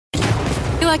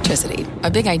Electricity,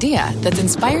 a big idea that's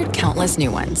inspired countless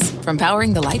new ones. From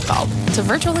powering the light bulb to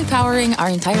virtually powering our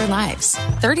entire lives.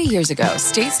 30 years ago,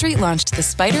 State Street launched the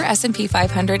SPDR S&P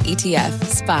 500 ETF,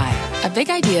 SPY. A big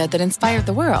idea that inspired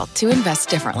the world to invest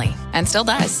differently. And still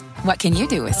does. What can you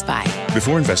do with SPY?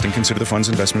 Before investing, consider the fund's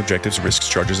investment objectives, risks,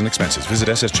 charges, and expenses. Visit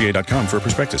ssga.com for a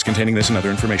prospectus containing this and other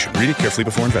information. Read it carefully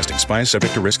before investing. SPY is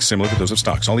subject to risks similar to those of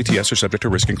stocks. All ETFs are subject to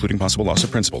risk, including possible loss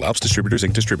of principal. Alps Distributors,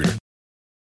 Inc. Distributor.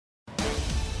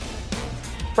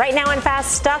 Right now in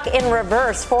Fast, stuck in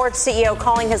reverse. Ford CEO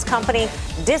calling his company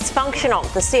dysfunctional.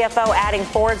 The CFO adding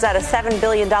Ford's at a $7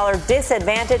 billion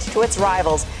disadvantage to its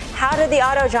rivals. How did the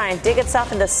auto giant dig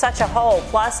itself into such a hole?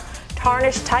 Plus,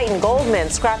 tarnished Titan Goldman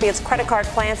scrapping its credit card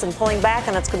plans and pulling back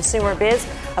on its consumer biz,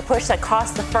 a push that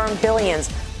cost the firm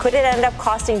billions. Could it end up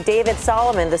costing David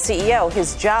Solomon, the CEO,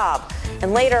 his job?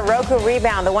 And later, Roku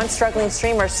rebound, the once struggling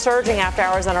streamer surging after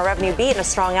hours on a revenue beat and a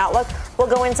strong outlook. We'll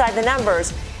go inside the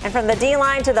numbers. And from the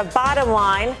D-line to the bottom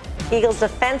line, Eagles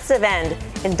defensive end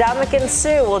Ndamukong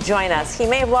Suh will join us. He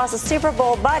may have lost the Super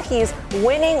Bowl, but he's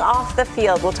winning off the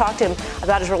field. We'll talk to him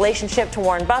about his relationship to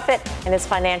Warren Buffett and his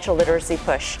financial literacy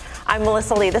push. I'm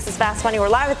Melissa Lee. This is Fast Money. We're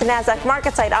live at the NASDAQ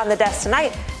market site. On the desk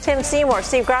tonight, Tim Seymour,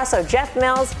 Steve Grasso, Jeff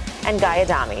Mills, and Guy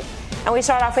Adami. And we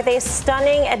start off with a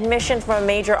stunning admission from a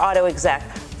major auto exec.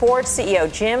 Ford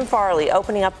CEO Jim Farley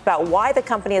opening up about why the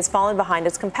company has fallen behind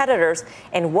its competitors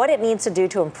and what it needs to do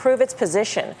to improve its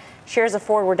position. Shares of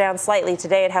Ford were down slightly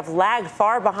today and have lagged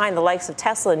far behind the likes of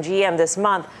Tesla and GM this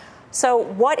month. So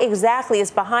what exactly is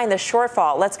behind the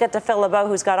shortfall? Let's get to Phil LeBeau,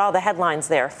 who's got all the headlines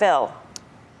there. Phil.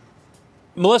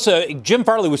 Melissa, Jim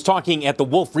Farley was talking at the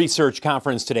Wolfe Research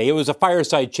Conference today. It was a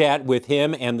fireside chat with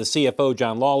him and the CFO,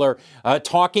 John Lawler,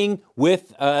 talking with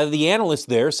the analysts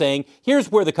there, saying,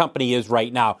 here's where the company is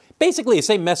right now. Basically, the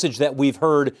same message that we've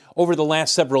heard over the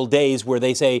last several days where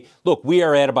they say, look, we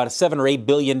are at about a $7 or $8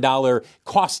 billion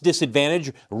cost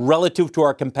disadvantage relative to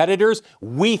our competitors.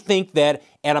 We think that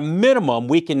at a minimum,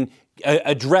 we can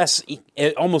address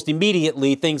almost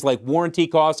immediately things like warranty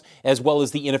costs as well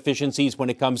as the inefficiencies when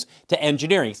it comes to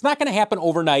engineering. It's not going to happen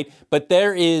overnight, but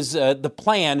there is the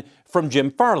plan from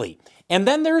Jim Farley. And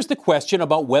then there's the question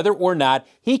about whether or not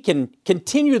he can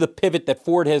continue the pivot that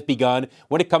Ford has begun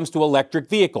when it comes to electric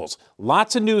vehicles.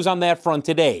 Lots of news on that front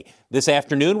today. This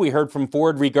afternoon, we heard from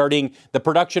Ford regarding the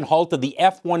production halt of the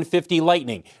F-150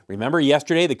 Lightning. Remember,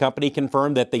 yesterday, the company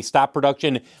confirmed that they stopped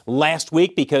production last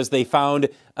week because they found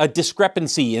a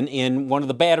discrepancy in one of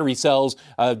the battery cells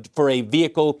for a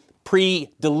vehicle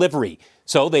pre-delivery.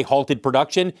 So they halted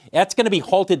production. That's going to be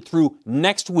halted through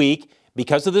next week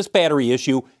because of this battery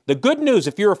issue. The good news,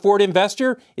 if you're a Ford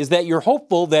investor, is that you're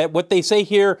hopeful that what they say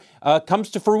here comes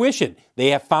to fruition. They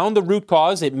have found the root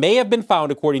cause. It may have been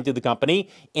found, according to the company.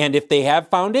 And if they have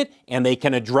found it and they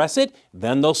can address it,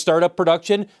 then they'll start up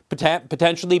production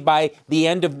potentially by the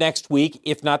end of next week,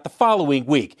 if not the following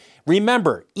week.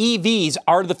 Remember, EVs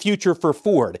are the future for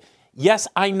Ford. Yes,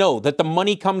 I know that the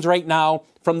money comes right now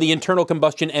from the internal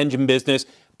combustion engine business,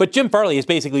 but Jim Farley has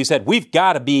basically said we've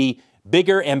got to be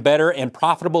bigger and better and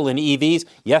profitable in EVs.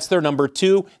 Yes, they're number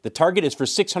 2. The target is for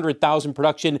 600,000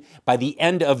 production by the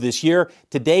end of this year.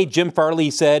 Today, Jim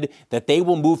Farley said that they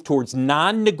will move towards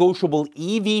non-negotiable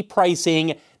EV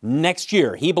pricing next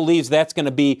year. He believes that's going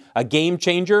to be a game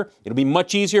changer. It'll be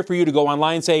much easier for you to go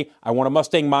online and say, I want a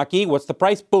Mustang Mach-E. What's the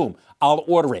price? Boom. I'll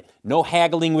order it. No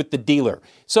haggling with the dealer.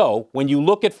 So when you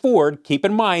look at Ford, keep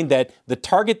in mind that the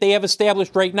target they have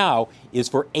established right now is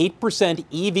for 8%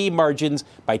 EV margins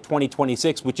by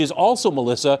 2026, which is also,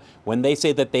 Melissa, when they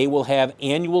say that they will have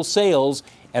annual sales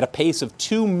at a pace of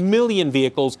 2 million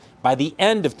vehicles by the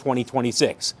end of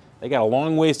 2026. They got a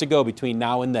long ways to go between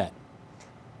now and then.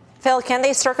 Phil, can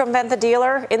they circumvent the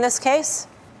dealer in this case?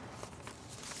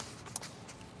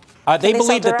 They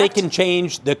believe that they can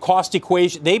change the cost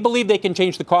equation. They believe they can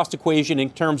change the cost equation in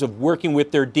terms of working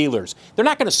with their dealers. They're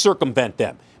not going to circumvent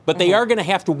them, but they are going to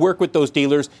have to work with those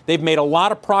dealers. They've made a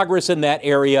lot of progress in that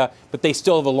area, but they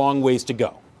still have a long ways to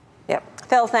go. Yep.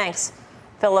 Phil, thanks.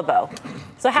 Phil LeBeau.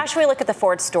 So how should we look at the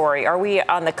Ford story? Are we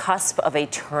on the cusp of a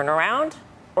turnaround,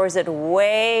 or is it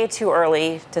way too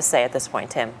early to say at this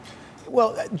point, Tim?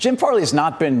 Well, Jim Farley has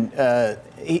not been,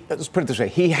 let's put it this way,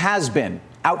 he has been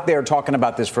out there talking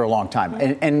about this for a long time.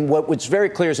 And what's very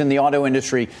clear is in the auto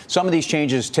industry, some of these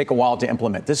changes take a while to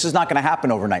implement. This is not going to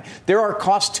happen overnight. There are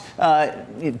cost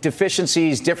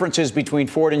deficiencies, differences between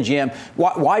Ford and GM.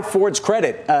 Why Ford's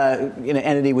credit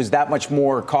entity was that much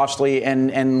more costly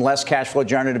and less cash flow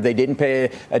generative? They didn't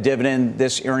pay a dividend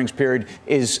this earnings period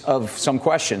is of some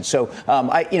question. So,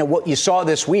 what you saw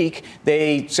this week,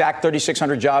 they sacked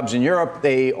 3,600 jobs in Europe.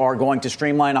 They are going to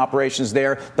streamline operations there.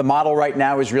 there. The model right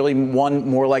now is really one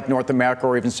more like North America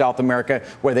or even South America,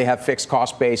 where they have fixed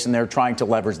cost base and they're trying to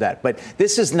leverage that. But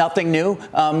this is nothing new.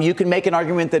 You can make an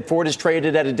argument that Ford has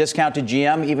traded at a discount to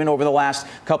GM even over the last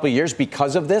couple of years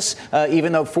because of this,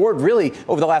 even though Ford really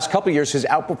over the last couple of years has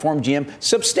outperformed GM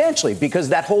substantially, because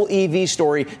that whole EV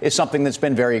story is something that's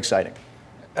been very exciting.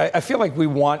 I feel like we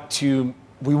want to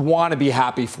be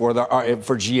happy for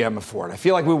GM and Ford. I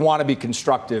feel like we want to be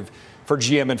constructive for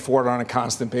GM and Ford on a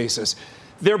constant basis.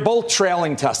 They're both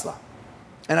trailing Tesla.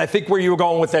 And I think where you were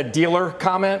going with that dealer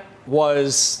comment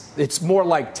was it's more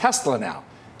like Tesla now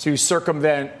to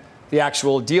circumvent the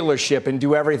actual dealership and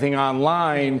do everything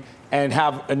online and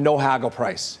have a no haggle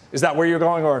price. Is that where you're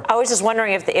going? Or I was just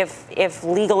wondering if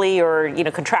legally or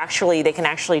contractually they can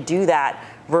actually do that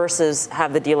versus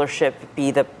have the dealership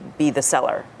be the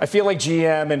seller. I feel like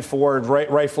GM and Ford,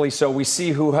 rightfully so, we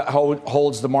see who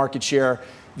holds the market share.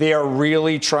 They are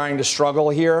really trying to struggle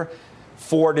here.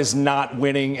 Ford is not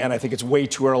winning, and I think it's way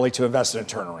too early to invest in a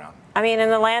turnaround. I mean, in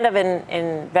the land of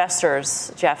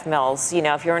investors, Jeff Mills,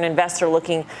 if you're an investor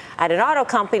looking at an auto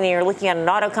company, or looking at an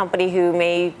auto company who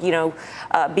may,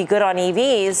 be good on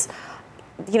EVs,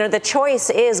 the choice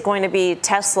is going to be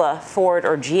Tesla, Ford,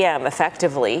 or GM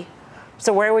effectively.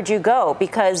 So where would you go?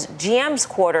 Because GM's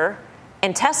quarter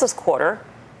and Tesla's quarter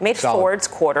made Ford's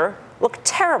quarter look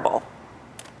terrible.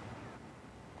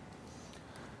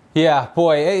 Yeah,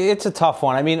 boy, it's a tough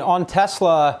one. I mean, on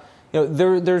Tesla,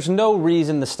 there's no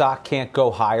reason the stock can't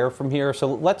go higher from here. So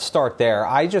let's start there.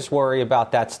 I just worry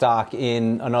about that stock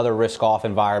in another risk-off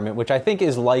environment, which I think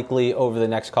is likely over the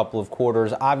next couple of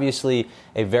quarters. Obviously,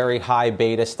 a very high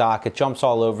beta stock. It jumps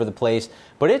all over the place,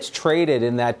 but it's traded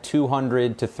in that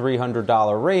 $200 to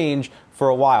 $300 range for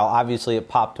a while. Obviously, it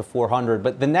popped to $400,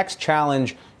 but the next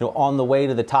challenge, on the way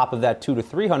to the top of that $200 to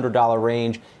 $300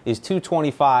 range is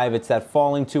 $225. It's that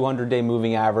falling 200-day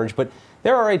moving average, but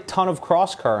there are a ton of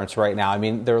cross currents right now. I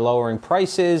mean, they're lowering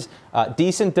prices,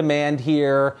 decent demand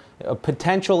here,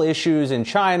 potential issues in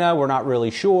China. We're not really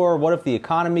sure. What if the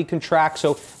economy contracts?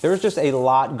 So there's just a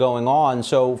lot going on.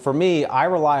 So for me, I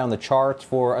rely on the charts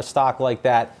for a stock like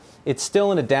that. It's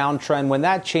still in a downtrend. When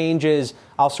that changes,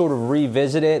 I'll sort of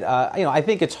revisit it. I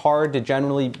think it's hard to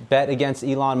generally bet against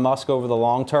Elon Musk over the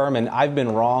long term, and I've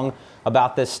been wrong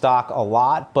about this stock a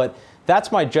lot, but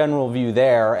that's my general view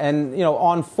there. And,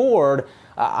 on Ford,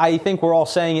 I think we're all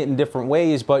saying it in different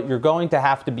ways, but you're going to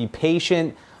have to be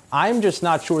patient. I'm just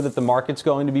not sure that the market's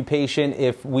going to be patient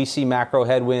if we see macro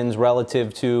headwinds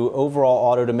relative to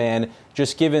overall auto demand,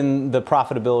 just given the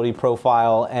profitability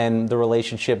profile and the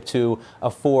relationship to a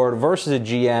Ford versus a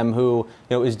GM who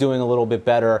is doing a little bit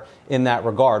better in that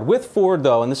regard. With Ford,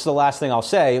 though, and this is the last thing I'll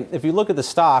say, if you look at the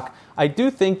stock, I do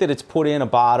think that it's put in a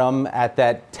bottom at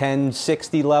that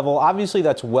 1060 level. Obviously,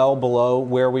 that's well below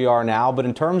where we are now, but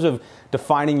in terms of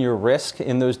defining your risk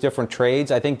in those different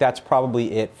trades, I think that's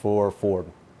probably it for Ford.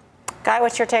 Guy,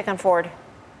 what's your take on Ford?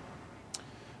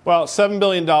 Well, $7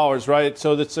 billion, right?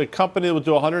 So that's a company that will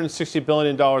do $160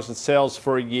 billion in sales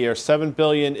for a year. $7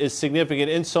 billion is significant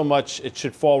in so much it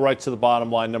should fall right to the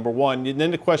bottom line, number one. And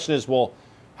then the question is, well,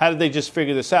 how did they just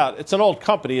figure this out? It's an old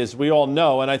company, as we all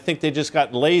know, and I think they just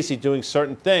got lazy doing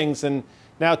certain things. And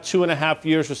now 2.5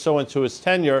 years or so into his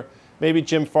tenure, maybe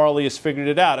Jim Farley has figured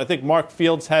it out. I think Mark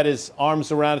Fields had his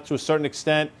arms around it to a certain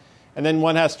extent. And then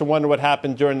one has to wonder what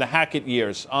happened during the Hackett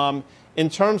years. In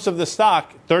terms of the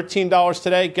stock, $13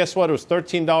 today. Guess what? It was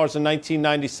 $13 in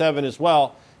 1997 as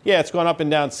well. Yeah, it's gone up and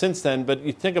down since then. But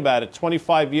you think about it,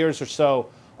 25 years or so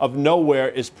of nowhere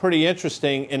is pretty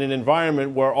interesting in an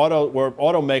environment where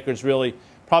automakers really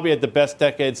probably had the best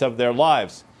decades of their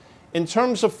lives. In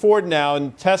terms of Ford now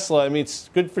and Tesla, I mean, it's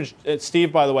good for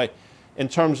Steve, by the way, in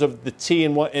terms of the T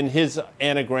in his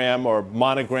anagram or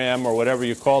monogram or whatever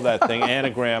you call that thing,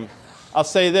 anagram. I'll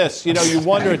say this, you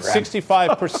wonder at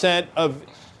 65% of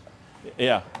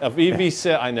EV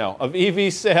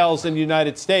sales in the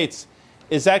United States,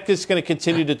 is that just going to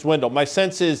continue to dwindle? My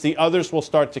sense is the others will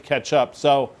start to catch up.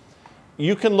 So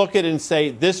you can look at it and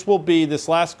say this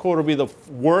last quarter will be the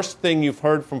worst thing you've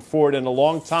heard from Ford in a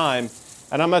long time.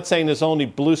 And I'm not saying there's only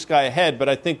blue sky ahead, but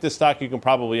I think this stock you can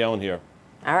probably own here.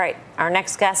 All right. Our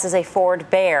next guest is a Ford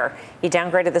bear. He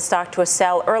downgraded the stock to a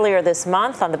sell earlier this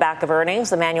month on the back of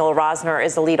earnings. Emmanuel Rosner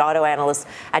is the lead auto analyst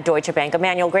at Deutsche Bank.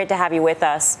 Emmanuel, great to have you with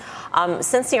us.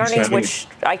 Since the earnings, which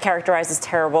I characterize as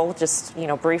terrible, just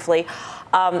briefly,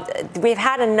 we've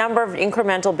had a number of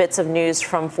incremental bits of news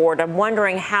from Ford. I'm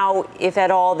wondering how, if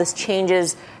at all, this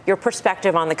changes your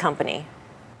perspective on the company.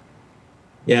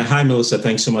 Yeah. Hi, Melissa.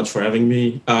 Thanks so much for having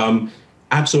me.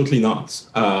 Absolutely not.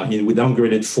 We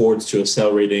downgraded Ford to a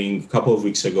sell rating a couple of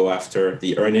weeks ago after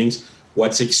the earnings.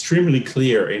 What's extremely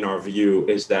clear in our view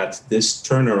is that this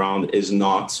turnaround is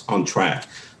not on track.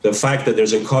 The fact that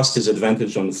there's a cost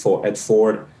disadvantage at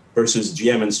Ford versus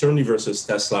GM and certainly versus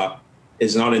Tesla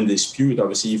is not in dispute.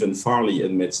 Obviously, even Farley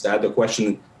admits that. The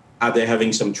question, are they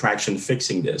having some traction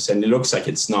fixing this? And it looks like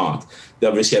it's not. They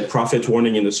obviously had profit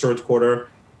warning in the third quarter.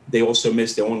 They also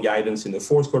missed their own guidance in the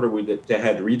fourth quarter, which they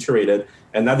had reiterated.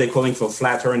 And now they're calling for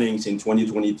flat earnings in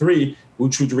 2023,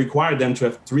 which would require them to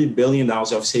have $3 billion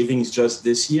of savings just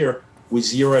this year, with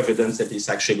zero evidence that it's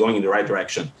actually going in the right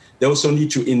direction. They also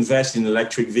need to invest in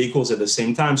electric vehicles at the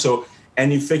same time. So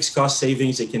any fixed cost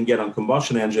savings they can get on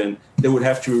combustion engine, they would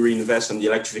have to reinvest on the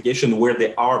electrification where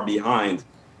they are behind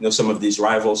some of these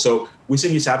rivals. So we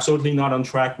think it's absolutely not on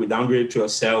track. We downgraded to a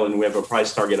sell, and we have a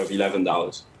price target of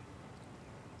 $11.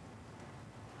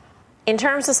 In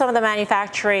terms of some of the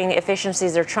manufacturing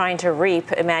efficiencies they're trying to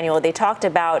reap, Emmanuel, they talked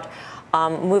about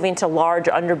moving to large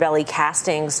underbelly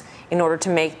castings in order to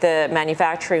make the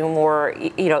manufacturing more,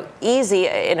 easy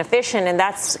and efficient. And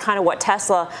that's kind of what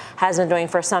Tesla has been doing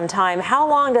for some time. How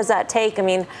long does that take? I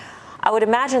mean, I would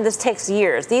imagine this takes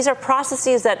years. These are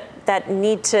processes that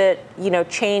need to,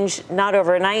 change not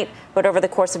overnight, but over the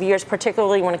course of years,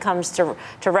 particularly when it comes to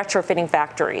retrofitting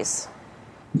factories.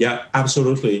 Yeah,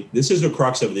 absolutely. This is the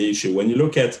crux of the issue. When you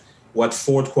look at what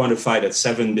Ford quantified at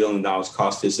 $7 billion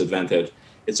cost disadvantage,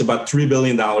 it's about $3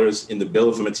 billion in the bill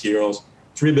of materials,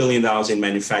 $3 billion in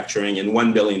manufacturing, and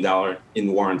 $1 billion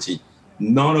in warranty.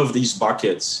 None of these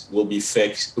buckets will be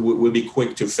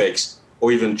quick to fix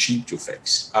or even cheap to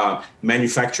fix.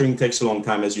 Manufacturing takes a long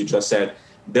time, as you just said.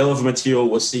 Bill of material,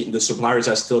 the suppliers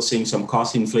are still seeing some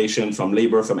cost inflation from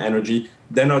labor, from energy.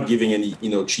 They're not giving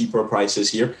any, cheaper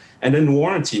prices here. And then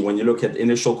warranty, when you look at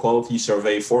initial quality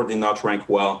survey, Ford did not rank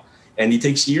well. And it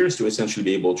takes years to essentially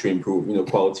be able to improve,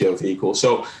 quality of vehicles.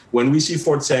 So when we see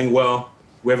Ford saying, well,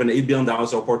 we have an $8 billion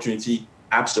opportunity,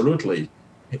 absolutely.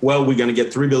 Well, we're going to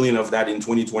get $3 billion of that in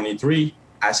 2023.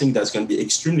 I think that's going to be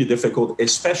extremely difficult,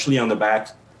 especially on the back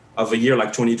of a year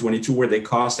like 2022, where the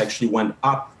cost actually went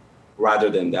up rather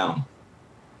than down.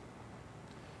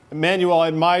 Emmanuel, I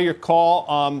admire your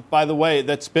call. By the way,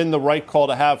 that's been the right call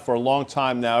to have for a long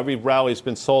time now. Every rally's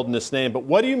been sold in this name. But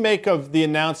what do you make of the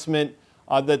announcement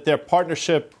that their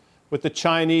partnership with the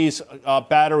Chinese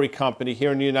battery company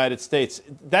here in the United States,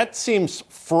 that seems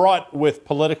fraught with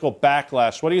political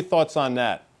backlash? What are your thoughts on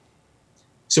that?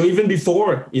 So even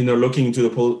before, looking into the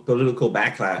political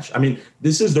backlash, I mean,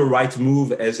 this is the right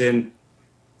move, as in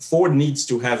Ford needs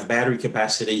to have battery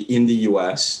capacity in the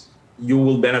U.S. You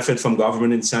will benefit from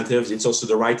government incentives. It's also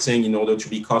the right thing in order to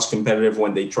be cost competitive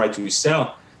when they try to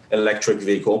sell an electric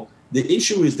vehicle. The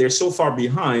issue is they're so far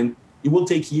behind, it will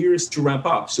take years to ramp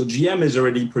up. So GM is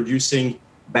already producing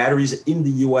batteries in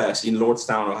the U.S., in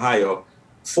Lordstown, Ohio.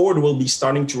 Ford will be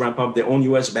starting to ramp up their own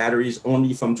U.S. batteries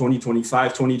only from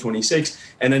 2025, 2026.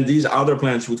 And then these other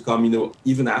plants would come,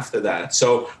 even after that.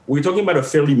 So we're talking about a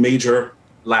fairly major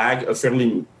lag, a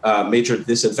fairly major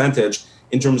disadvantage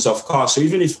in terms of cost. So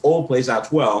even if all plays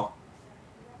out well,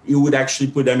 you would actually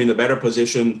put them in a better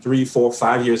position 3, 4,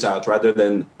 5 years out rather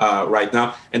than right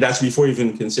now. And that's before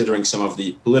even considering some of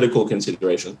the political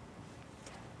consideration.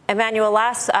 Emmanuel,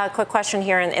 last quick question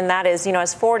here, and that is,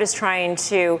 as Ford is trying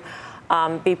to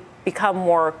become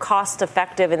more cost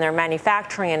effective in their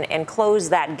manufacturing and close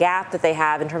that gap that they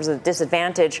have in terms of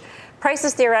disadvantage,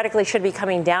 prices theoretically should be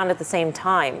coming down at the same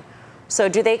time. So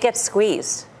do they get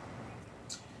squeezed?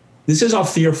 This is our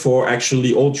fear for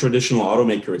actually all traditional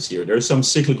automakers here. There's some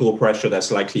cyclical pressure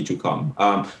that's likely to come.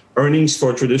 Earnings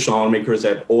for traditional automakers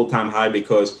at all-time high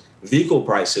because vehicle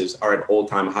prices are at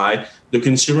all-time high. The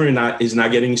consumer is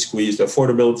not getting squeezed.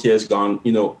 Affordability has gone,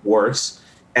 worse,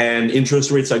 and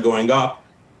interest rates are going up.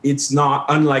 It's not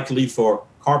unlikely for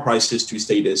car prices to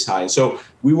stay this high. So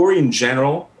we worry in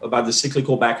general about the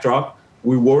cyclical backdrop.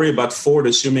 We worry about Ford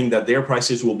assuming that their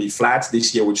prices will be flat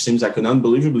this year, which seems like an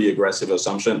unbelievably aggressive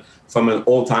assumption from an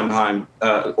all-time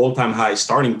high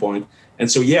starting point.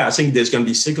 And so, yeah, I think there's going to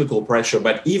be cyclical pressure.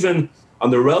 But even on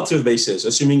the relative basis,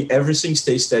 assuming everything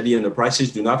stays steady and the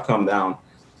prices do not come down,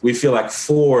 we feel like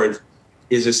Ford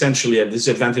is essentially at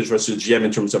disadvantage versus GM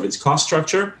in terms of its cost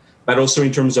structure, but also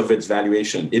in terms of its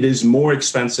valuation. It is more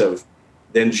expensive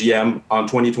than GM on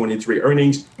 2023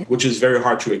 earnings, which is very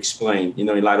hard to explain, in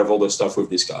light of all the stuff we've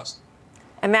discussed.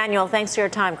 Emmanuel, thanks for your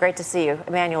time. Great to see you.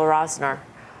 Emmanuel Rosner.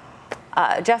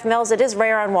 Jeff Mills, it is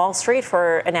rare on Wall Street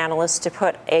for an analyst to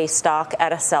put a stock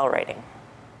at a sell rating.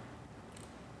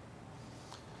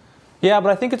 Yeah,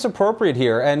 but I think it's appropriate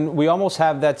here, and we almost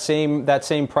have that same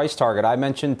price target. I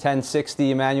mentioned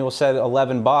 10.60. Emmanuel said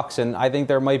 $11, and I think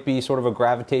there might be sort of a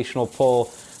gravitational pull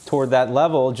toward that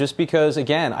level, just because,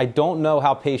 again, I don't know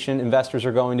how patient investors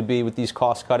are going to be with these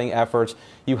cost-cutting efforts.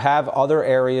 You have other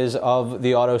areas of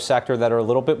the auto sector that are a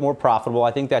little bit more profitable.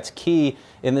 I think that's key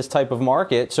in this type of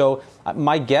market. So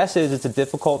my guess is it's a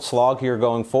difficult slog here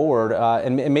going forward.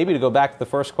 And maybe to go back to the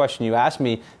first question you asked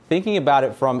me, thinking about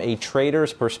it from a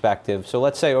trader's perspective, so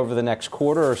let's say over the next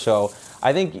quarter or so,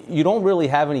 I think you don't really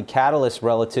have any catalyst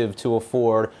relative to a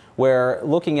Ford, where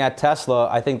looking at Tesla,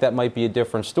 I think that might be a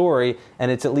different story,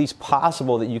 and it's at least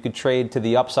possible that you could trade to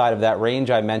the upside of that range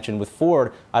I mentioned with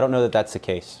Ford. I don't know that that's the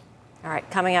case. All right,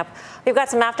 coming up, we've got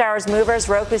some after-hours movers.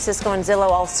 Roku, Cisco, and Zillow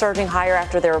all surging higher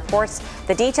after their reports.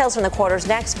 The details from the quarters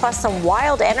next, plus some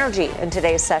wild energy in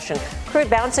today's session. Crude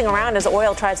bouncing around as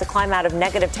oil tries to climb out of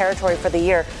negative territory for the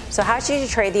year. So how should you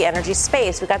trade the energy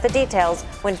space? We've got the details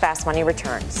when Fast Money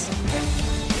returns.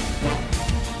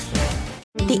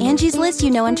 The Angie's List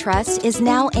you know and trust is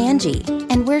now Angie,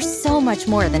 and we're so much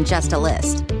more than just a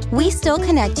list. We still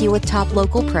connect you with top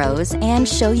local pros and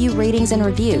show you ratings and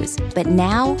reviews, but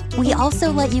now we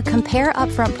also let you compare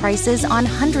upfront prices on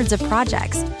hundreds of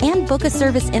projects and book a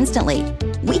service instantly.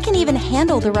 We can even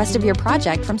handle the rest of your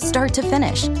project from start to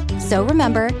finish. So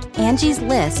remember, Angie's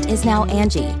List is now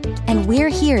Angie, and we're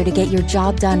here to get your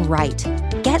job done right.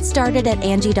 Get started at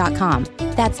Angie.com.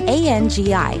 That's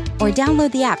ANGI, or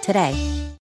download the app today.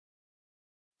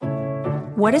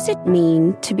 What does it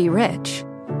mean to be rich?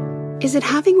 Is it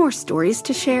having more stories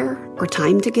to share or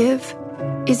time to give?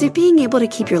 Is it being able to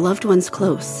keep your loved ones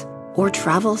close or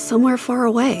travel somewhere far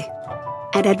away?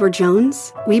 At Edward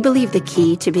Jones, we believe the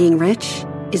key to being rich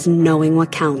is knowing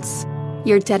what counts.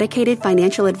 Your dedicated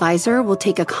financial advisor will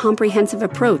take a comprehensive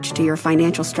approach to your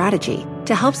financial strategy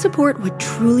to help support what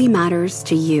truly matters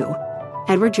to you.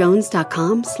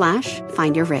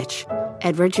 EdwardJones.com/findyourrich.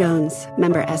 Edward Jones,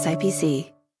 member SIPC.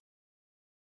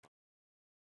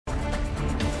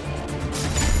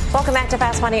 Welcome back to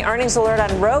Fast Money. Earnings alert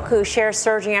on Roku. Shares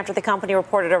surging after the company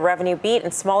reported a revenue beat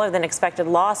and smaller than expected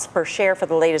loss per share for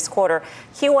the latest quarter.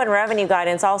 Q1 revenue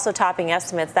guidance also topping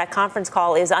estimates. That conference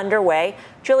call is underway.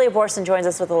 Julia Boorstin joins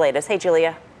us with the latest. Hey,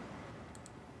 Julia.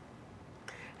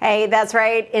 Hey, that's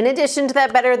right. In addition to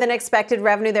that better than expected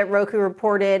revenue that Roku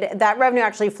reported, that revenue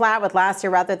actually flat with last year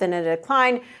rather than a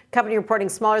decline. Company reporting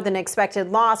smaller than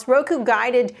expected loss. Roku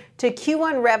guided to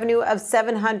Q1 revenue of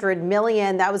 $700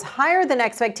 million. That was higher than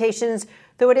expectations,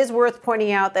 though it is worth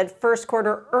pointing out that first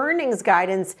quarter earnings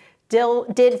guidance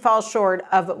did fall short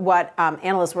of what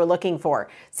analysts were looking for.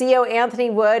 CEO Anthony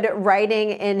Wood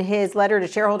writing in his letter to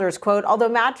shareholders, quote, although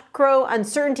macro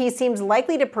uncertainty seems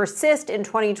likely to persist in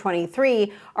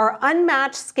 2023, our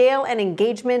unmatched scale and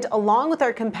engagement along with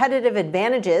our competitive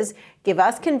advantages give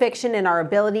us conviction in our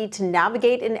ability to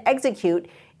navigate and execute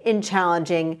in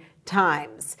challenging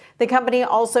times. The company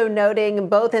also noting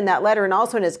both in that letter and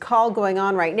also in his call going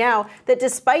on right now that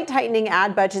despite tightening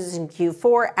ad budgets in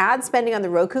Q4, ad spending on the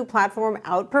Roku platform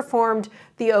outperformed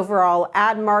the overall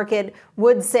ad market.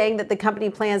 Wood saying that the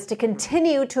company plans to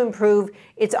continue to improve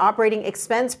its operating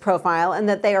expense profile and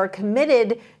that they are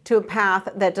committed to a path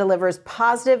that delivers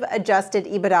positive adjusted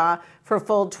EBITDA for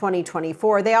full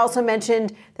 2024. They also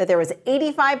mentioned that there was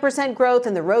 85% growth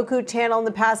in the Roku channel in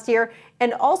the past year.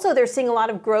 And also they're seeing a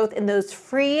lot of growth in those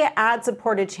free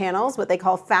ad-supported channels, what they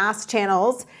call fast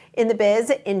channels in the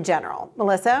biz in general.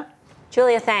 Melissa?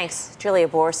 Julia, thanks. Julia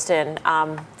Boorstin.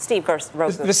 Steve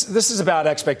Roku. This is about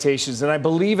expectations. And I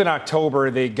believe in October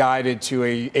they guided to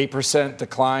a 8%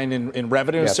 decline in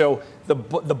revenue. Yep. So the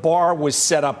bar was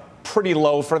set up pretty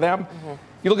low for them. Mm-hmm.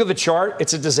 You look at the chart,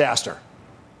 it's a disaster.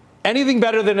 Anything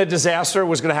better than a disaster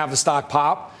was going to have the stock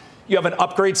pop. You have an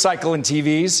upgrade cycle in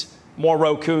TVs, more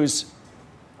Rokus.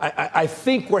 I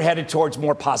think we're headed towards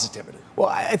more positivity. Well,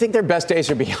 I think their best days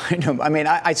are behind them. I mean,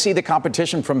 I see the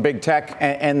competition from big tech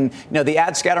and you know, the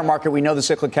ad scatter market. We know the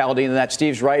cyclicality in that.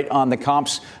 Steve's right on the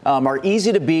comps are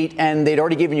easy to beat, and they'd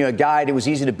already given you a guide. It was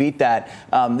easy to beat that.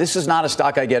 This is not a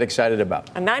stock I get excited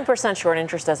about. A 9% short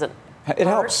interest doesn't it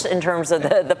helps in terms of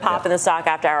the pop in the stock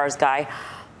after hours, Guy.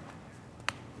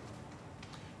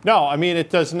 No, I mean,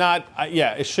 it does not.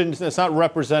 It shouldn't. It's not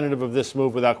representative of this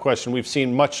move without question. We've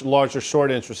seen much larger short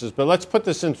interests. But let's put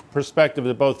this in perspective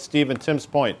to both Steve and Tim's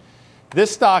point. This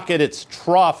stock at its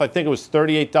trough, I think it was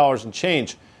 $38 and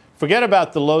change. Forget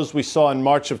about the lows we saw in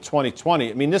March of 2020.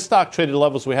 I mean, this stock traded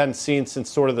levels we hadn't seen since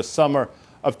sort of the summer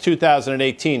of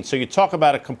 2018. So you talk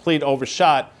about a complete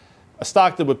overshot. A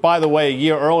stock that, by the way, a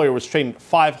year earlier was trading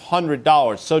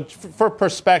 $500. So for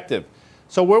perspective.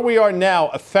 So where we are now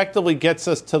effectively gets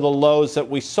us to the lows that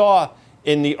we saw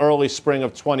in the early spring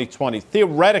of 2020.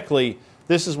 Theoretically,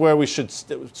 this is where we should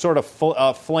sort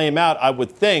of flame out, I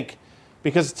would think.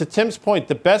 because to Tim's point,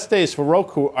 the best days for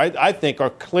Roku, I think,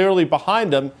 are clearly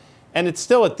behind them. And it's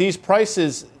still at these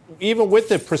prices, even with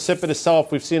the precipitous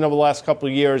sell-off we've seen over the last couple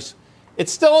of years,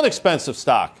 it's still an expensive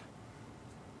stock.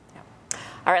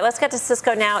 All right, let's get to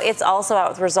Cisco now. It's also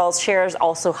out with results. Shares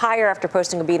also higher after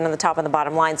posting a beat on the top and the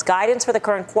bottom lines. Guidance for the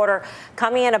current quarter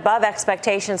coming in above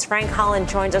expectations. Frank Holland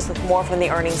joins us with more from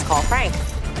the earnings call. Frank.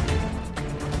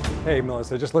 Hey,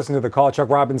 Melissa, just listen to the call. Chuck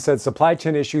Robbins said supply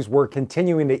chain issues were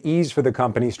continuing to ease for the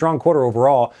company. Strong quarter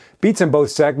overall. Beats in both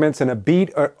segments and a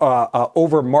beat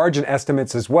over margin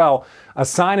estimates as well. A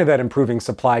sign of that improving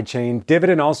supply chain.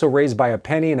 Dividend also raised by a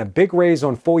penny and a big raise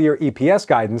on full-year EPS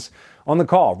guidance. On the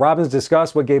call, Robbins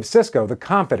discussed what gave Cisco the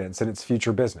confidence in its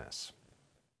future business.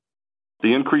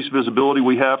 The increased visibility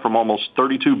we have from almost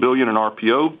 $32 billion in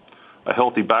RPO, a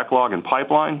healthy backlog and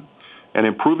pipeline, and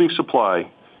improving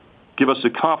supply give us the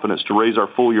confidence to raise our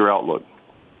full-year outlook.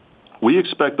 We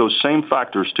expect those same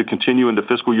factors to continue into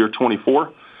fiscal year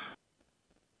 24.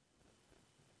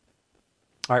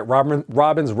 All right,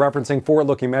 Robbins referencing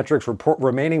forward-looking metrics.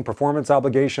 Remaining performance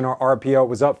obligation, or RPO,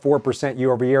 was up 4%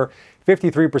 year over year.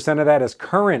 53% of that is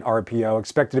current RPO,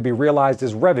 expected to be realized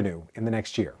as revenue in the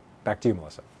next year. Back to you,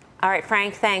 Melissa. All right,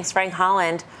 Frank, thanks. Frank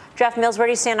Holland. Jeff Mills, where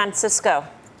do you stand on Cisco?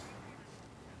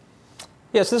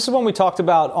 Yes, this is one we talked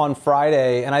about on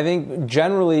Friday, and I think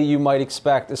generally you might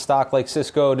expect a stock like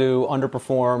Cisco to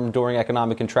underperform during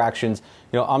economic contractions.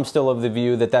 I'm still of the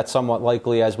view that that's somewhat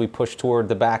likely as we push toward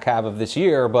the back half of this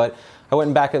year, but I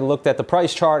went back and looked at the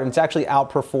price chart, and it's actually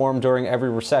outperformed during every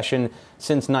recession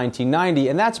since 1990,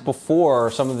 and that's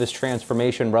before some of this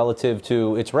transformation relative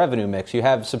to its revenue mix. You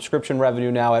have subscription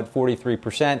revenue now at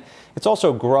 43%. It's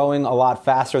also growing a lot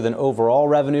faster than overall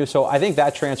revenue, so I think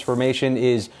that transformation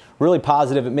is really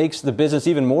positive. It makes the business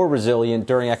even more resilient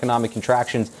during economic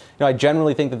contractions. I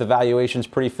generally think that the valuation is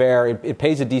pretty fair. It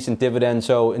pays a decent dividend,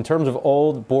 so in terms of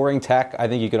old, boring tech, I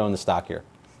think you could own the stock here.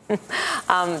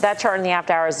 That chart in the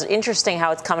after hours is interesting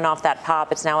how it's coming off that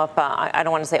pop. It's now up, I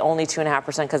don't want to say only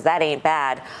 2.5% because that ain't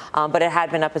bad, but it had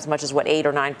been up as much as, 8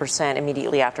 or 9%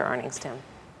 immediately after earnings, Tim.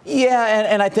 Yeah,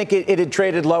 and I think it had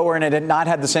traded lower and it had not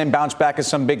had the same bounce back as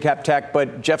some big cap tech.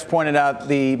 But Jeff's pointed out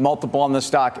the multiple on the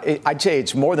stock. I'd say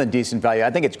it's more than decent value.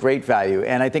 I think it's great value.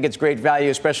 And I think it's great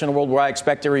value, especially in a world where I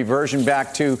expect a reversion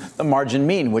back to the margin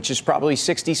mean, which is probably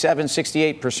 67,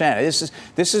 68%.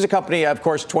 This is a company, of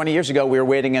course, 20 years ago, we were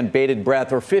waiting on bated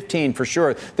breath, or 15 for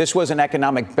sure. This was an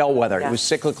economic bellwether. Yeah. It was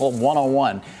cyclical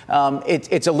 101.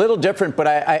 It's a little different, but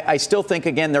I still think,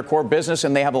 again, their core business,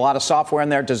 and they have a lot of software in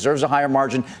there, deserves a higher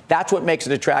margin. That's what makes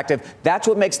it attractive. That's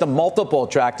what makes the multiple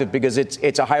attractive, because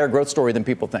it's a higher growth story than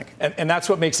people think. And that's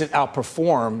what makes it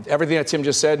outperform. Everything that Tim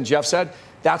just said and Jeff said,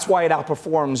 that's why it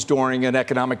outperforms during an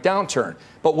economic downturn.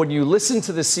 But when you listen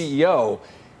to the CEO,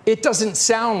 it doesn't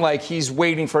sound like he's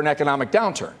waiting for an economic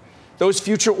downturn. Those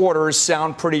future orders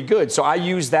sound pretty good. So I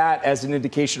use that as an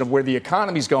indication of where the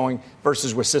economy's going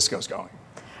versus where Cisco's going.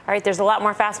 All right, there's a lot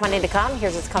more Fast Money to come.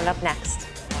 Here's what's coming up next.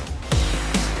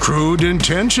 Crude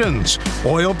intentions,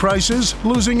 oil prices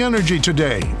losing energy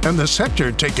today, and the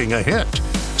sector taking a hit.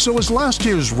 So is last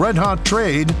year's red-hot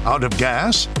trade out of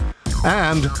gas?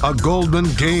 And a Goldman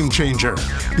game changer.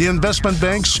 The investment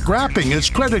bank scrapping its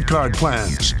credit card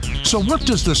plans. So what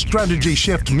does the strategy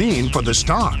shift mean for the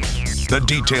stock? The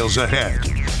details ahead.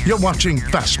 You're watching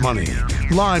Fast Money,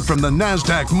 live from the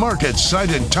NASDAQ market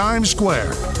site in Times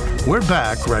Square. We're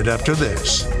back right after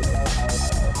this.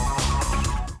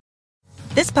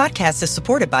 This podcast is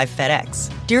supported by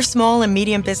FedEx. Dear small and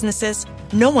medium businesses,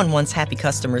 no one wants happy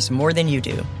customers more than you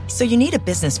do. So you need a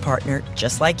business partner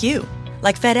just like you.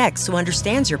 Like FedEx, who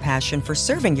understands your passion for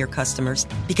serving your customers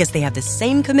because they have the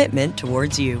same commitment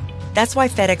towards you. That's why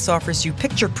FedEx offers you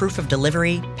picture proof of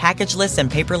delivery, packageless and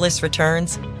paperless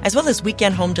returns, as well as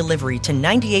weekend home delivery to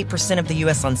 98% of the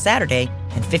U.S. on Saturday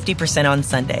and 50% on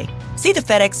Sunday. See the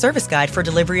FedEx service guide for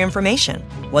delivery information.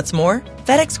 What's more,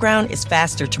 FedEx Ground is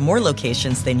faster to more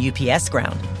locations than UPS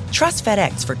Ground. Trust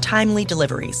FedEx for timely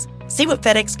deliveries. See what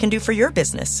FedEx can do for your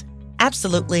business.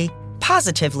 Absolutely,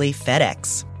 positively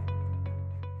FedEx.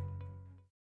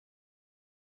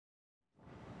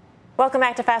 Welcome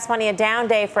back to Fast Money. A down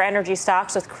day for energy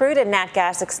stocks, with crude and nat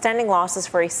gas extending losses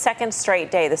for a second straight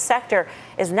day. The sector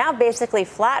is now basically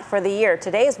flat for the year.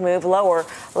 Today's move lower,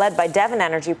 led by Devon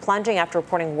Energy, plunging after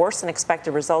reporting worse than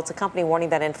expected results. A company warning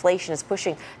that inflation is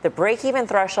pushing the break-even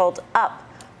threshold up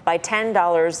by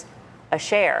 $10 a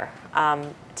share.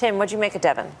 Tim, what'd you make of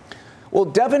Devon? Well,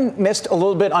 Devon missed a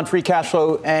little bit on free cash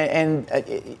flow, and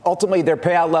ultimately their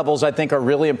payout levels, I think, are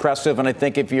really impressive. And I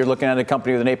think if you're looking at a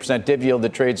company with an 8% div yield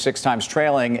that trades 6 times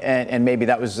trailing, and maybe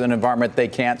that was an environment they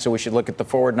can't, so we should look at the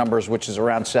forward numbers, which is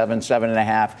around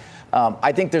 7.5.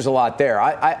 I think there's a lot there.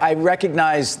 I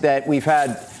recognize that we've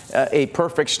had a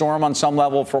perfect storm on some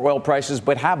level for oil prices,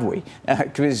 but have we?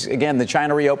 Because, again, the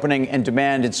China reopening and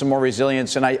demand and some more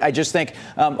resilience. And I just think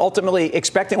ultimately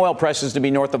expecting oil prices to be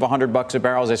north of $100 a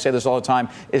barrel, as I say this all the time,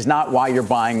 is not why you're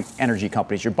buying energy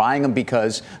companies. You're buying them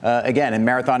because, again, in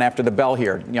Marathon After the Bell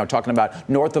here, talking about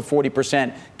north of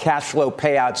 40% cash flow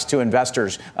payouts to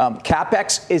investors.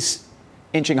 CapEx is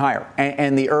inching higher,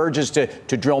 and the urge is to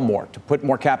drill more, to put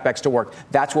more CapEx to work.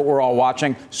 That's what we're all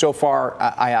watching. So far,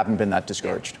 I haven't been that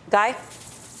discouraged. Guy?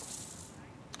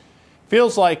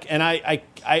 Feels like, and I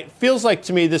feels like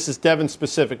to me this is Devon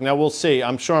specific. Now we'll see.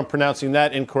 I'm sure I'm pronouncing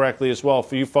that incorrectly as well.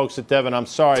 For you folks at Devon, I'm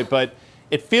sorry, but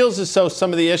it feels as though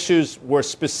some of the issues were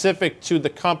specific to the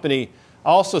company.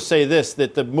 I'll also say this,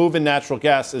 that the move in natural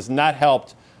gas has not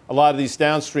helped a lot of these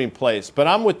downstream plays. But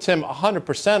I'm with Tim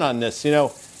 100% on this.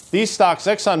 These stocks,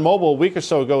 ExxonMobil a week or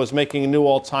so ago was making a new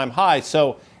all-time high.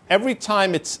 So every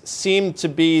time it's seemed to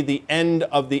be the end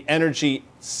of the energy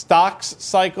stocks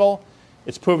cycle,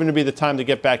 it's proven to be the time to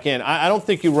get back in. I don't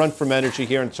think you run from energy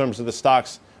here in terms of the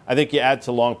stocks. I think you add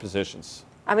to long positions.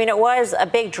 I mean, it was a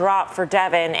big drop for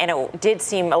Devon, and it did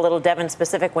seem a little Devon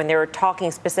specific when they were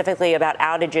talking specifically about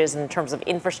outages in terms of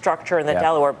infrastructure in the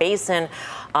Delaware Basin,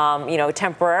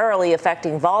 temporarily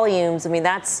affecting volumes. I mean,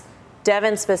 that's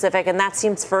Devon specific, and that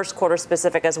seems first quarter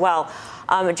specific as well.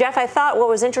 Jeff, I thought what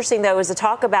was interesting, though, is to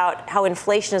talk about how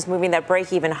inflation is moving that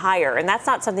break even higher. And that's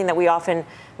not something that we often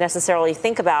necessarily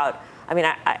think about. I mean,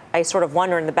 I sort of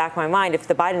wonder in the back of my mind if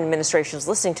the Biden administration is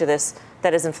listening to this,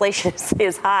 that as inflation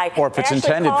is high. Or if it's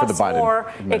intended for the Biden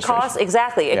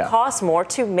administration. It costs more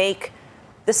to make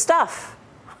the stuff,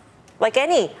 like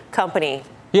any company.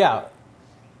 Yeah.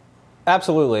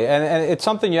 Absolutely. And it's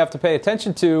something you have to pay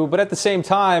attention to. But at the same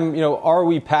time, are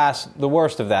we past the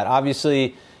worst of that?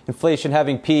 Obviously, inflation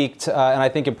having peaked, and I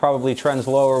think it probably trends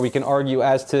lower. We can argue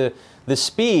as to the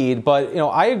speed. But,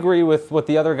 I agree with what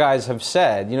the other guys have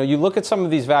said. You look at some of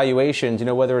these valuations,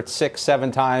 whether it's 6,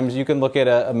 7 times, you can look at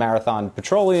a Marathon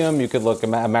Petroleum, you could look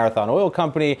at a Marathon Oil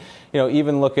Company,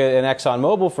 even look at an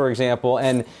ExxonMobil, for example.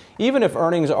 And even if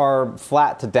earnings are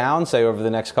flat to down, say, over the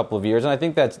next couple of years, and I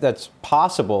think that's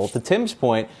possible, to Tim's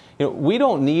point, we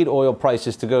don't need oil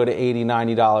prices to go to $80,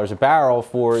 $90 a barrel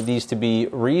for these to be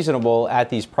reasonable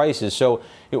at these prices. So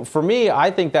for me,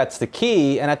 I think that's the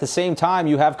key. And at the same time,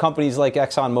 you have companies like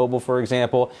ExxonMobil, for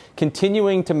example,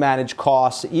 continuing to manage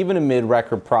costs, even amid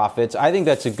record profits. I think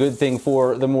that's a good thing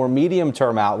for the more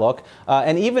medium-term outlook.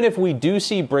 And even if we do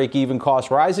see break-even costs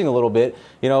rising a little bit,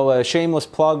 a shameless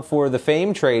plug for the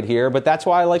FAME trade here, but that's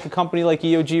why I like a company like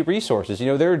EOG Resources.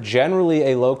 They're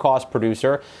generally a low-cost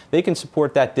producer. They can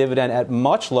support that dividend at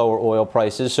much lower oil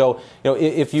prices. So,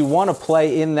 if you want to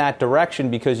play in that direction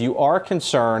because you are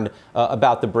concerned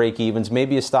about the break-evens,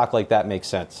 maybe a stock like that makes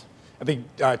sense. I think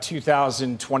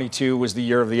 2022 was the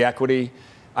year of the equity.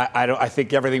 I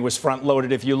think everything was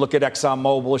front-loaded. If you look at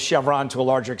ExxonMobil, Chevron to a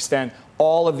larger extent,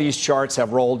 all of these charts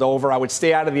have rolled over. I would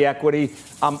stay out of the equity.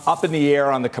 I'm up in the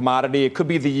air on the commodity. It could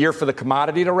be the year for the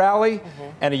commodity to rally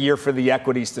and a year for the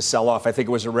equities to sell off. I think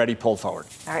it was already pulled forward.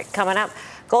 All right, coming up.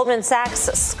 Goldman Sachs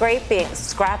scrapping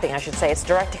its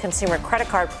direct-to-consumer credit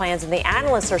card plans, and the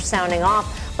analysts are sounding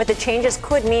off what the changes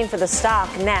could mean for the stock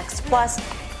next. Plus,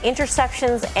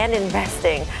 interceptions and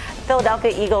investing.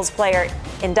 Philadelphia Eagles player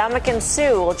Ndamukong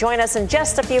Suh will join us in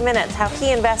just a few minutes. How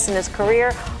he invests in his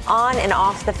career on and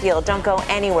off the field. Don't go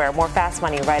anywhere. More Fast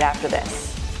Money right after this.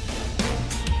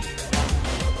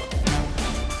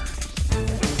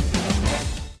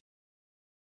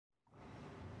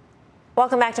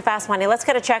 Welcome back to Fast Money. Let's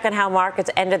get a check on how markets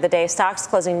ended the day. Stocks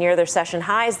closing near their session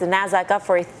highs. The Nasdaq up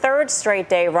for a third straight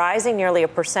day, rising nearly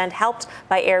 1%, helped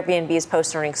by Airbnb's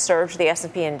post-earnings surge. The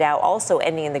S&P and Dow also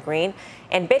ending in the green.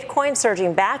 And Bitcoin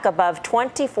surging back above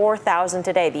 24,000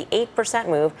 today, the 8%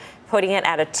 move, putting it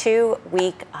at a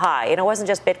 2-week high. And it wasn't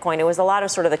just Bitcoin. It was a lot of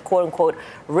sort of the quote-unquote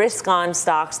risk-on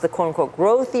stocks, the quote-unquote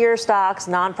growthier stocks,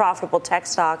 non-profitable tech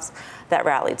stocks that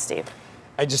rallied, Steve.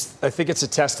 I think it's a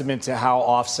testament to how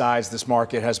offsides this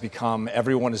market has become.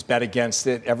 Everyone has bet against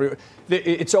it.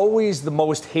 It's always the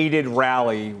most hated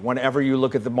rally whenever you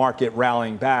look at the market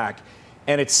rallying back.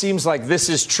 And it seems like this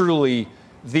is truly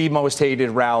the most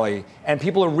hated rally. And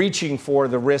people are reaching for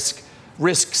the risk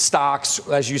stocks,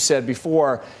 as you said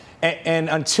before. And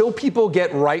until people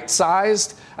get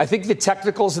right-sized, I think the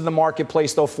technicals in the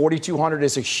marketplace, though, 4,200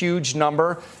 is a huge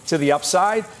number to the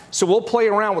upside. So we'll play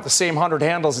around with the same 100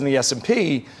 handles in the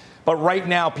S&P. But right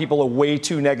now, people are way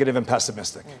too negative and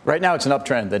pessimistic. Right now, it's an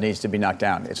uptrend that needs to be knocked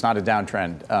down. It's not a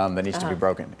downtrend that needs to be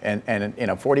broken. And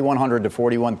 4,100 to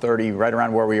 4,130, right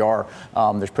around where we are,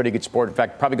 there's pretty good support. In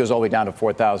fact, probably goes all the way down to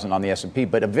 4,000 on the S&P.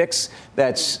 But a VIX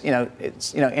that's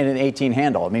it's in an 18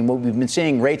 handle. I mean, what we've been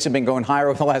seeing, rates have been going higher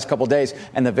over the last couple of days,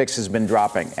 and the VIX has been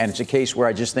dropping. And it's a case where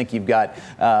I just think you've got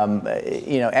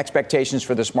expectations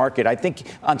for this market. I think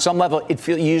on some level,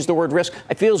 you use the word risk.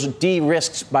 It feels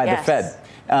de-risked by the Fed.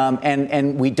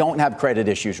 And we don't have credit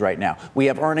issues right now. We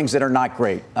have earnings that are not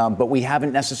great, but we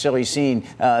haven't necessarily seen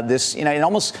this. It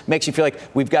almost makes you feel like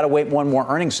we've got to wait one more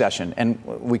earnings session, and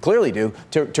we clearly do,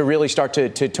 to really start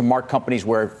to mark companies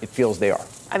where it feels they are.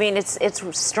 I mean, it's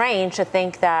strange to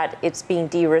think that it's being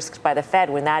de-risked by the Fed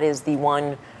when that is the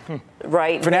one.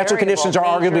 Right. Financial conditions are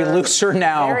arguably looser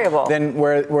now than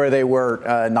where they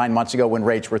were 9 months ago when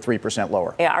rates were 3%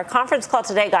 lower. Yeah, our conference call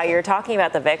today, Guy, you're talking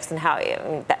about the VIX and how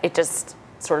it just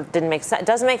sort of didn't make sense. It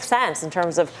doesn't make sense in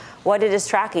terms of what it is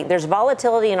tracking. There's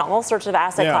volatility in all sorts of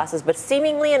asset classes, but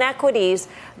seemingly in equities,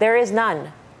 there is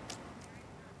none.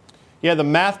 Yeah, the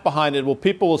math behind it, well,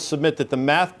 people will submit that the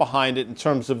math behind it in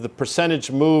terms of the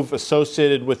percentage move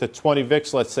associated with a 20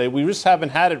 VIX, let's say, we just haven't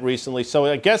had it recently. So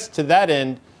I guess to that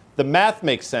end, the math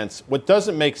makes sense. What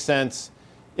doesn't make sense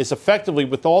is effectively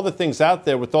with all the things out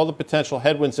there, with all the potential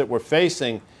headwinds that we're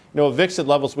facing, VIX at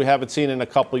levels we haven't seen in a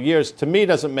couple of years, to me,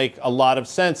 doesn't make a lot of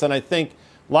sense. And I think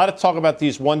a lot of talk about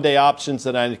these one-day options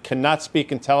that I cannot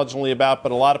speak intelligently about,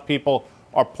 but a lot of people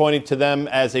are pointing to them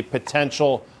as a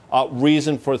potential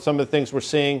reason for some of the things we're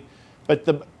seeing. But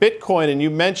the Bitcoin, and you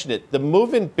mentioned it, the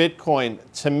move in Bitcoin,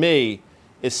 to me,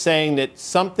 is saying that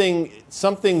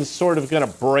something's sort of going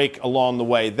to break along the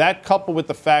way. That coupled with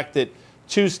the fact that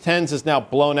 2s10s is now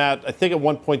blown out, I think at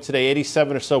one point today,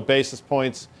 87 or so basis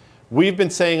points. We've been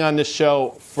saying on this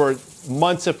show for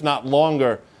months, if not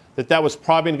longer, that was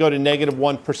probably going to go to negative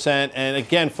 1%. And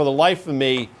again, for the life of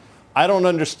me, I don't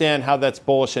understand how that's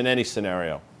bullish in any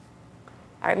scenario.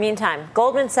 All right, meantime,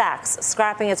 Goldman Sachs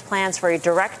scrapping its plans for a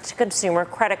direct-to-consumer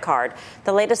credit card,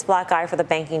 the latest black eye for the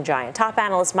banking giant. Top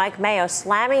analyst Mike Mayo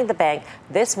slamming the bank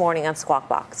this morning on Squawk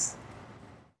Box.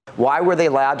 Why were they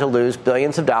allowed to lose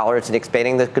billions of dollars in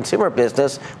expanding the consumer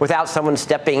business without someone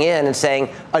stepping in and saying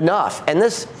enough? And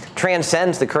this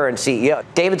transcends the current CEO.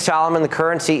 David Solomon, the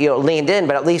current CEO, leaned in,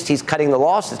 but at least he's cutting the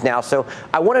losses now. So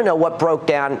I want to know what broke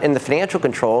down in the financial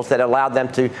controls that allowed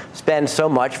them to spend so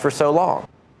much for so long.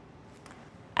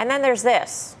 And then there's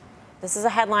this. This is a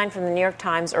headline from the New York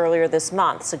Times earlier this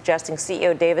month suggesting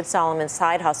CEO David Solomon's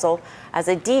side hustle as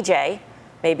a DJ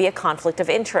may be a conflict of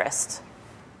interest.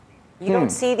 You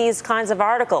don't see these kinds of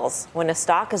articles when a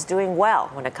stock is doing well,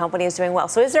 when a company is doing well.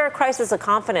 So is there a crisis of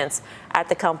confidence at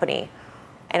the company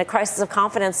and a crisis of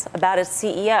confidence about its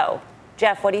CEO?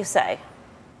 Jeff, what do you say?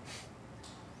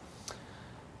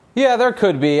 Yeah, there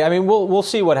could be. I mean, we'll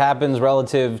see what happens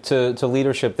relative to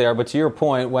leadership there. But to your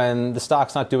point, when the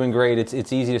stock's not doing great,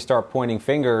 it's easy to start pointing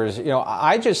fingers.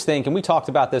 I just think, and we talked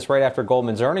about this right after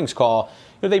Goldman's earnings call,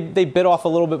 they bit off a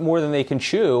little bit more than they can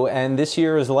chew, and this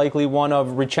year is likely one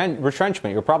of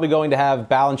retrenchment. You're probably going to have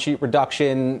balance sheet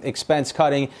reduction, expense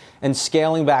cutting, and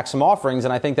scaling back some offerings,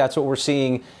 and I think that's what we're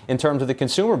seeing in terms of the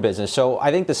consumer business. So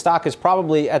I think the stock is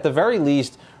probably, at the very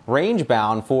least, range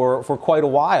bound for quite a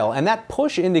while. And that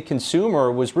push into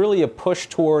consumer was really a push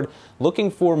toward looking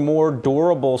for more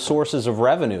durable sources of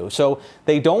revenue. So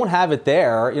they don't have it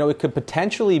there. It could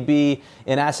potentially be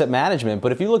in asset management.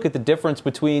 But if you look at the difference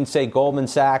between, say, Goldman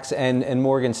Sachs and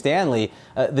Morgan Stanley,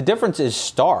 the difference is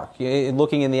stark.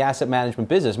 Looking in the asset management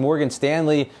business, Morgan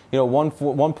Stanley,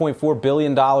 $1.4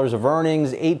 billion of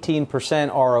earnings,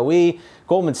 18% ROE.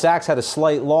 Goldman Sachs had a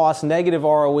slight loss, negative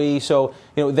ROE. So,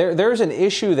 there's an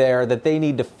issue there that they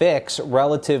need to fix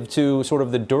relative to sort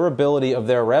of the durability of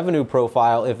their revenue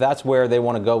profile if that's where they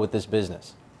want to go with this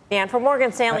business. Yeah, and for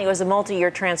Morgan Stanley, it was a multi-year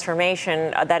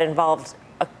transformation that involved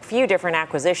a few different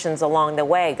acquisitions along the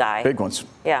way, Guy. Big ones.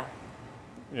 Yeah.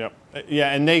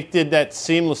 Yeah, and they did that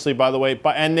seamlessly, by the way,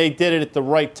 and they did it at the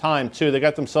right time, too. They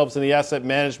got themselves in the asset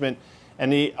management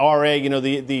and the RA,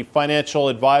 the financial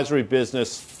advisory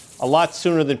business, a lot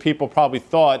sooner than people probably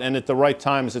thought, and at the right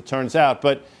time, as it turns out.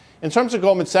 But in terms of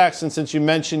Goldman Sachs, and since you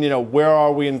mentioned, where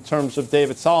are we in terms of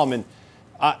David Solomon,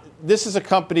 this is a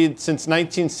company since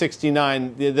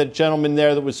 1969, the gentleman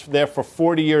there that was there for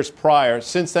 40 years prior.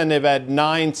 Since then, they've had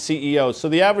 9 CEOs. So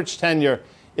the average tenure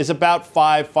is about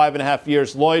 5.5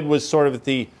 years. Lloyd was sort of at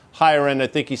the higher end. I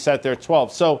think he sat there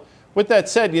 12. So With that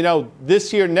said,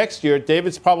 this year, next year,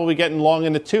 David's probably getting long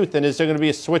in the tooth. And is there going to be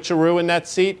a switcheroo in that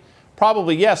seat?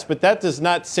 Probably yes, but that does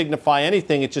not signify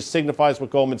anything. It just signifies what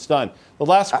Goldman's done. The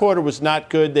last quarter was not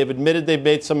good. They've admitted they've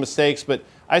made some mistakes, but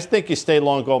I think you stay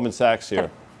long Goldman Sachs here.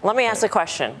 Let me ask a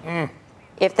question.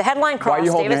 If the headline cross,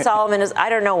 David Solomon is, I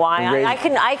don't know why.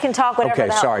 I can talk whatever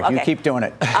the hell. Sorry. You keep doing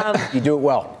it. You do it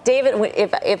well. David,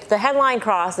 if the headline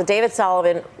crossed that David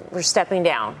Solomon was stepping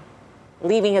down,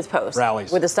 leaving his post,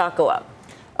 would the stock go up?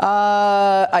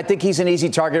 I think he's an easy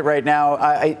target right now.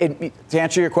 To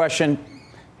answer your question,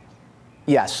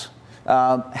 yes.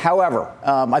 However,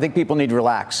 I think people need to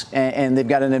relax, and they've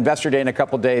got an investor day in a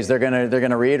couple of days. They're going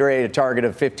to reiterate a target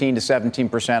of 15 to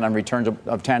 17% on returns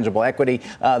of tangible equity.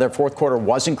 Their fourth quarter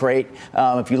wasn't great.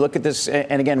 If you look at this,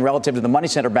 and again, relative to the money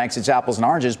center banks, it's apples and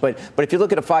oranges. But if you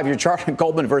look at a 5-year chart on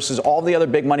Goldman versus all the other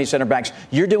big money center banks,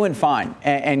 you're doing fine.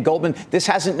 And Goldman, this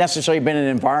hasn't necessarily been an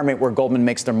environment where Goldman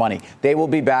makes their money. They will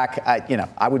be back.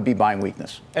 I would be buying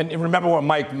weakness. And remember what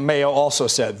Mike Mayo also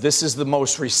said. This is the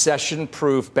most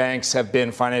recession-proof banks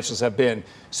financials have been.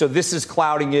 So this is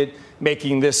clouding it,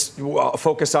 making this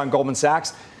focus on Goldman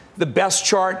Sachs. The best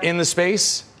chart in the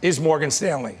space is Morgan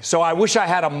Stanley. So I wish I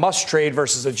had a must trade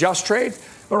versus a just trade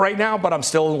but I'm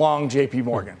still long JP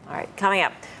Morgan. All right, coming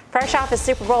up. Fresh off his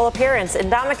Super Bowl appearance,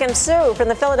 Ndamukong Suh from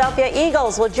the Philadelphia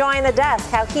Eagles will join the desk.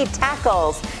 How he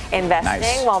tackles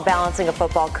investing while balancing a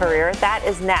football career. That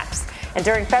is next. And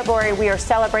during February, we are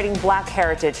celebrating Black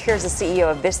Heritage. Here's the CEO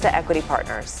of Vista Equity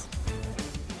Partners.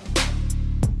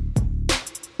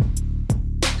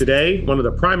 Today, one of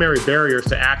the primary barriers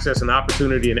to access and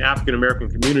opportunity in African American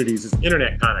communities is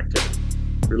internet connectivity.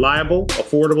 Reliable,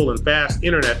 affordable, and fast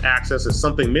internet access is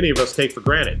something many of us take for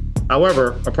granted.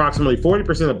 However, approximately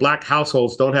 40% of Black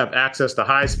households don't have access to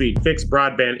high-speed fixed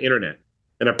broadband internet,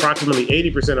 and approximately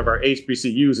 80% of our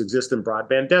HBCUs exist in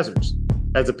broadband deserts.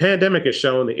 As the pandemic has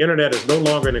shown, the internet is no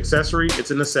longer an accessory,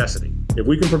 it's a necessity. If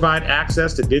we can provide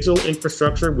access to digital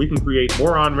infrastructure, we can create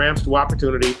more on-ramps to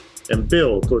opportunity and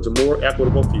build towards a more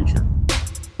equitable future.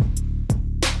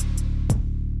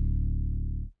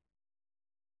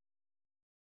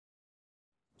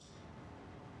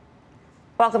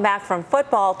 Welcome back from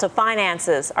football to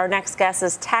finances. Our next guest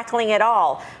is tackling it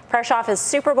all. Fresh off his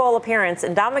Super Bowl appearance,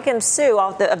 Ndamukong Suh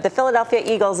of the Philadelphia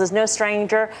Eagles is no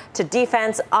stranger to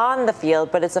defense on the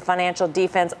field, but it's a financial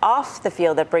defense off the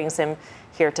field that brings him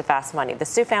here to Fast Money. The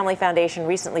Suh Family Foundation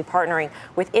recently partnering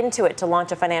with Intuit to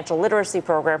launch a financial literacy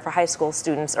program for high school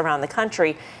students around the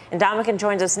country. Ndamukong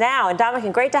joins us now. And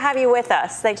Ndamukong, great to have you with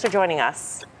us. Thanks for joining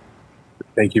us.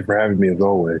 Thank you for having me, as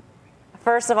always.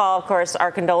 First of all, of course,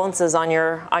 our condolences on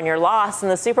your loss in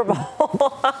the Super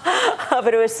Bowl,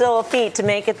 but it was still a feat to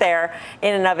make it there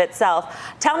in and of itself.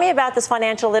 Tell me about this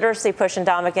financial literacy push,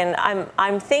 Ndamukong.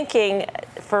 I'm thinking,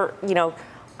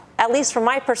 at least from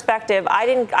my perspective,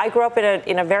 I grew up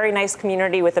in a very nice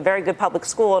community with a very good public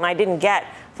school, and I didn't get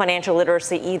financial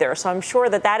literacy either. So I'm sure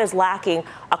that is lacking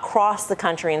across the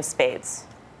country in spades.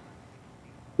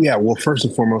 Yeah, well, first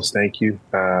and foremost, thank you.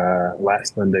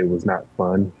 Last Sunday was not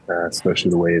fun,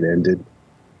 especially the way it ended.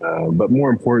 But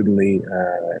more importantly,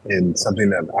 and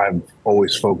something that I've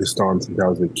always focused on since I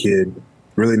was a kid,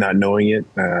 really not knowing it,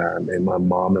 and my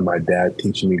mom and my dad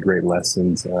teaching me great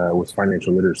lessons, was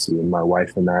financial literacy. And my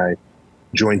wife and I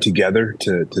joined together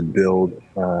to build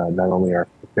not only our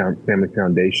family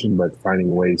foundation, but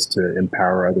finding ways to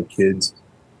empower other kids,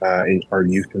 our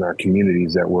youth in our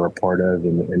communities that we're a part of,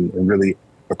 and really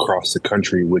across the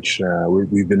country, which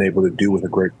we've been able to do with a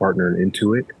great partner in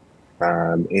Intuit,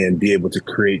 and be able to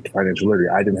create financial literacy.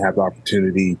 I didn't have the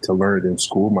opportunity to learn it in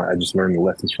school. I just learned the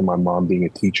lessons from my mom being a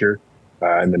teacher,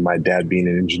 and then my dad being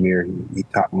an engineer. He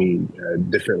taught me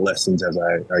different lessons as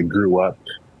I grew up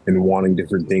and wanting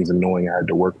different things and knowing I had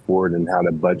to work for it and how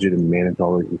to budget and manage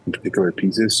all the particular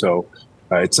pieces. So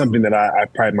it's something that I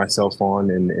pride myself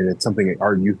on, and it's something that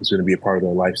our youth is going to be a part of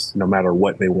their lives, no matter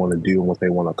what they want to do and what they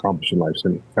want to accomplish in life.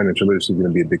 So financial literacy is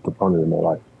going to be a big component in their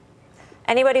life.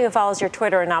 Anybody who follows your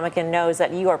Twitter, Ndamukong, knows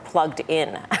that you are plugged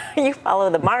in. You follow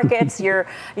the markets. You're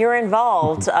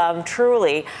involved,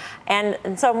 truly.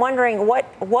 And so I'm wondering,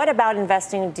 what about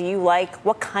investing do you like?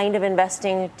 What kind of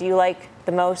investing do you like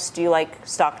the most? Do you like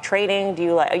stock trading? Do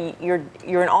you like you're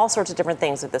in all sorts of different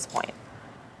things at this point?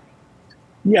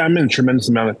 Yeah, I'm in a tremendous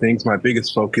amount of things. My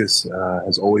biggest focus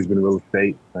has always been real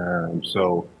estate.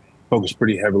 So focus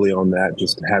pretty heavily on that,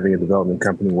 just having a development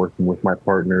company, working with my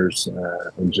partners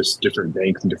and just different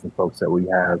banks and different folks that we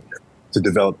have to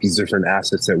develop these different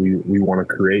assets that we want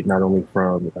to create, not only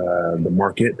from the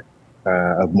market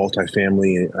of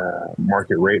multifamily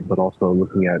market rate, but also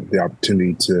looking at the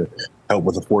opportunity to help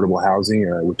with affordable housing,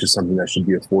 which is something that should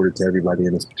be afforded to everybody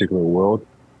in this particular world.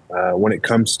 When it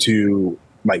comes to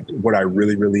like what I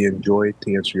really, really enjoy,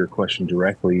 to answer your question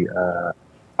directly,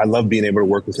 I love being able to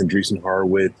work with Andreessen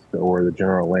Horowitz or the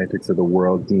General Atlantics of the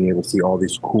world, being able to see all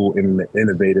these cool,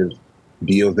 innovative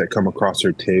deals that come across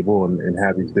their table and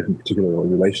have these different particular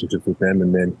relationships with them,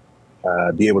 and then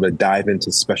be able to dive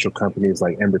into special companies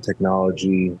like Ember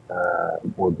Technology,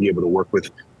 or be able to work with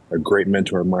a great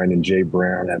mentor of mine in Jay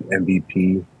Brown at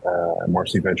MVP,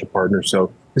 Marcy Venture Partners.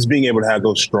 So just being able to have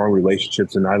those strong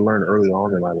relationships. And I learned early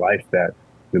on in my life that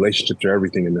relationships are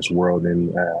everything in this world,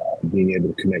 and being able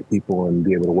to connect people and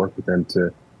be able to work with them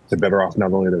to better off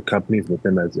not only their companies, but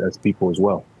them as people as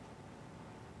well.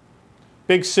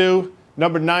 Big Sue,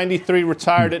 number 93,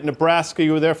 retired at Nebraska.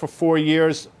 You were there for 4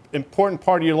 years. Important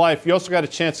part of your life. You also got a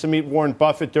chance to meet Warren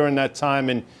Buffett during that time,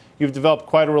 and you've developed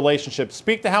quite a relationship.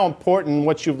 Speak to how important and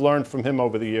what you've learned from him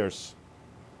over the years.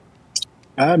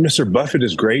 Mr. Buffett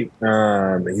is great.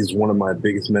 He's one of my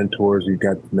biggest mentors. We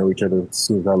got to know each other as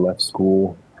soon as I left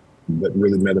school, but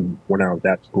really met him when I was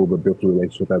at school, but built a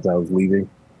relationship as I was leaving.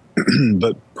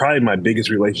 But probably my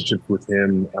biggest relationship with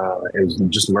him is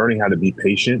just learning how to be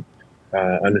patient,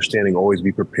 understanding always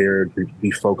be prepared,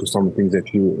 be focused on the things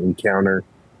that you encounter,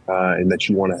 and that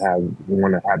you want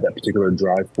to have that particular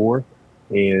drive for,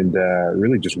 and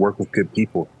really just work with good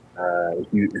people.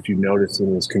 If you notice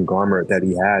in his conglomerate that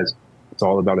he has, it's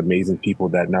all about amazing people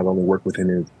that not only work within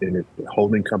his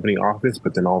holding company office,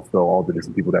 but then also all the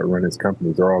different people that run his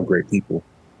companies. They're all great people.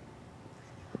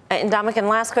 And Dominican,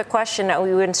 last quick question.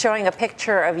 We've been showing a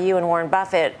picture of you and Warren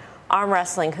Buffett arm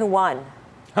wrestling. Who won?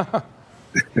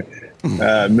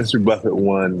 Mr. Buffett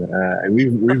won.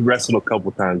 We've wrestled a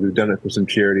couple times. We've done it for some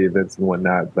charity events and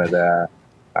whatnot, but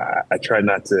I try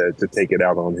not to take it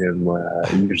out on him.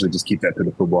 I usually just keep that to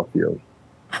the football field.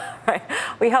 Right.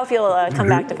 We hope you'll come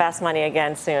back to Fast Money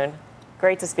again soon.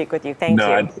 Great to speak with you. Thank you.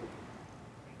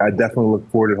 I definitely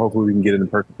look forward to it. Hopefully we can get it in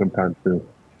person sometime soon.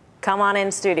 Come on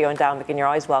in studio, and Dominican, you're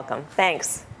always welcome.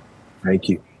 Thanks. Thank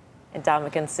you. And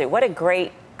Dominican Sue, what a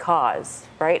great cause,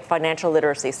 right? Financial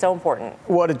literacy, so important.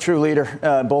 What a true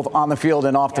leader, both on the field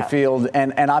and off the field.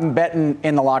 And I'm betting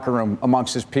in the locker room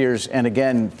amongst his peers. And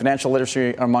again, financial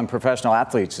literacy among professional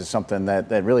athletes is something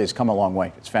that really has come a long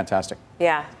way. It's fantastic.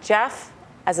 Yeah. Jeff,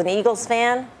 as an Eagles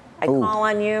fan, I call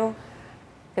on you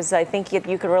because I think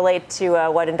you could relate to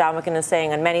what Ndamukong is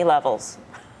saying on many levels.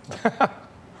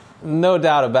 No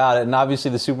doubt about it. And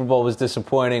obviously the Super Bowl was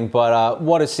disappointing, but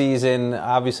what a season.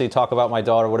 Obviously talk about my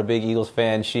daughter, what a big Eagles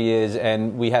fan she is.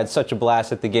 And we had such a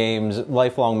blast at the games,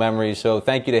 lifelong memories. So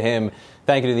thank you to him.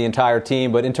 Thank you to the entire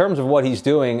team. But in terms of what he's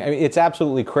doing, I mean, it's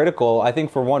absolutely critical. I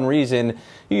think for one reason,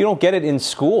 you don't get it in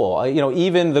school.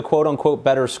 Even the quote unquote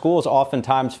better schools,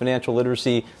 oftentimes financial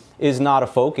literacy is not a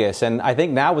focus. And I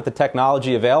think now with the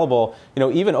technology available,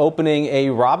 even opening a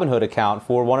Robinhood account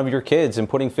for one of your kids and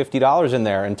putting $50 in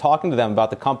there and talking to them about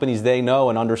the companies they know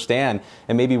and understand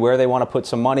and maybe where they want to put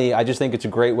some money, I just think it's a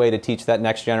great way to teach that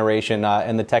next generation.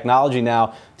 And the technology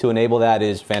now to enable that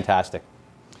is fantastic.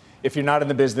 If you're not in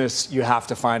the business, you have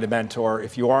to find a mentor.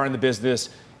 If you are in the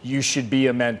business, you should be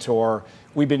a mentor.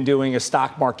 We've been doing a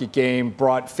stock market game,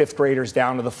 brought fifth graders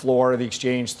down to the floor of the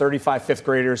exchange, 35 fifth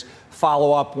graders,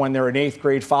 follow up when they're in eighth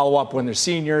grade, follow up when they're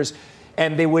seniors,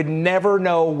 and they would never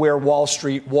know where Wall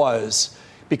Street was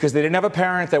because they didn't have a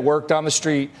parent that worked on the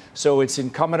street. So it's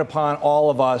incumbent upon all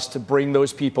of us to bring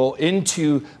those people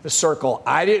into the circle.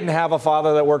 I didn't have a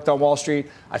father that worked on Wall Street.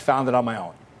 I found it on my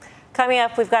own. Coming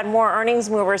up, we've got more earnings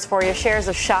movers for you. Shares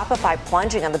of Shopify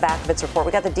plunging on the back of its report.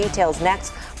 We got the details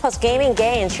next. Plus, gaming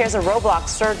gains. Shares of Roblox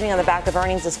surging on the back of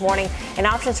earnings this morning. And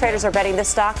options traders are betting this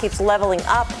stock keeps leveling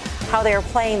up. How they are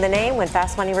playing the name when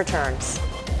Fast Money returns.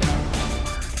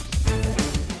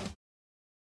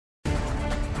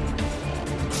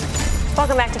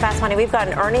 Welcome back to Fast Money. We've got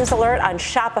an earnings alert on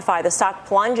Shopify. The stock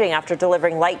plunging after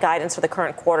delivering light guidance for the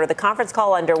current quarter. The conference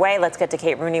call underway. Let's get to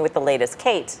Kate Rooney with the latest.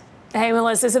 Kate. Hey,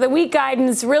 Melissa. So the weak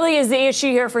guidance really is the issue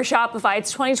here for Shopify. It's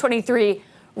 2023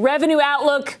 revenue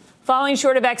outlook falling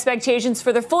short of expectations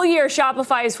for the full year.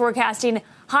 Shopify is forecasting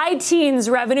high teens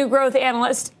revenue growth.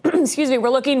 Analysts, we're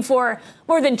looking for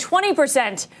more than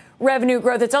 20% revenue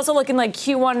growth. It's also looking like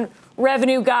Q1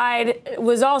 revenue guide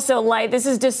was also light. This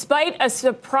is despite a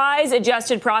surprise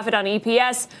adjusted profit on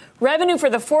EPS. Revenue for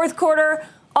the fourth quarter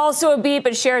also a beat,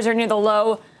 but shares are near the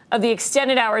low of the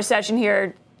extended hour session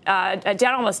here.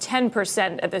 Down almost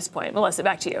 10% at this point. Melissa,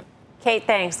 back to you. Kate,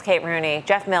 thanks. Kate Rooney.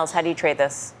 Jeff Mills, how do you trade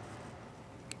this?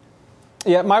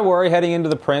 Yeah, my worry heading into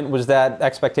the print was that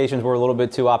expectations were a little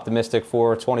bit too optimistic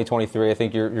for 2023. I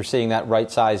think you're seeing that right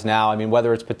size now. I mean,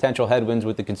 whether it's potential headwinds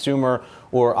with the consumer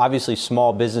or obviously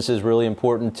small businesses really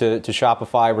important to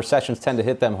Shopify. Recessions tend to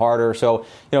hit them harder. So,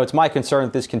 it's my concern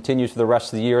that this continues for the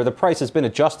rest of the year. The price has been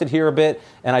adjusted here a bit,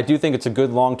 and I do think it's a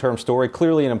good long-term story.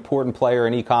 Clearly an important player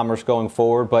in e-commerce going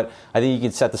forward, but I think you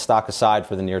can set the stock aside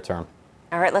for the near term.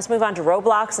 All right, let's move on to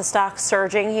Roblox. The stock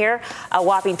surging here, a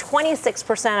whopping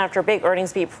 26% after a big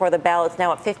earnings beat before the bell. It's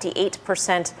now at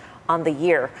 58% on the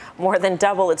year, more than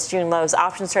double its June lows.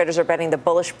 Options traders are betting the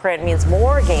bullish print means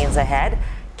more gains ahead.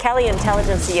 Kelly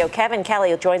Intelligence CEO Kevin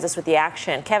Kelly joins us with the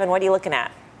action. Kevin, what are you looking at?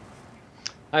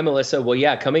 Hi, Melissa. Well,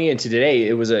 yeah, coming into today,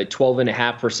 it was a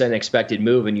 12.5% expected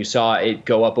move, and you saw it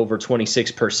go up over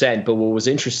 26%. But what was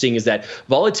interesting is that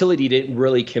volatility didn't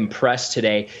really compress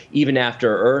today, even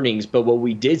after earnings. But what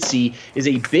we did see is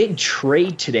a big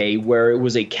trade today where it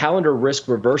was a calendar risk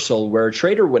reversal, where a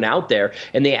trader went out there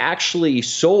and they actually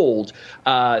sold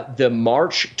the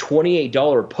March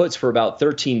 $28 puts for about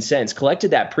 13 cents,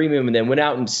 collected that premium, and then went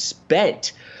out and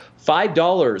spent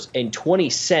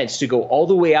 $5.20 to go all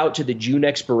the way out to the June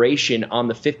expiration on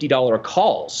the $50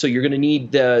 calls. So you're going to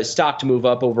need the stock to move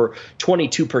up over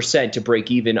 22% to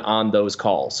break even on those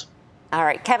calls. All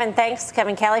right, Kevin, thanks.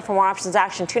 Kevin Kelly for more options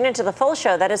action. Tune into the full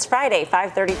show. That is Friday,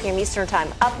 5:30 p.m. Eastern Time.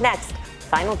 Up next,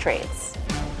 final trades.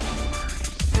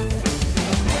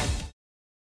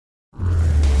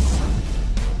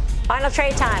 Final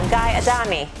trade time. Guy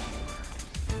Adami.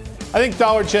 I think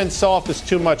Dollar Gen sell-off is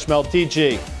too much, Mel.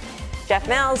 DG. Jeff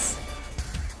Mills.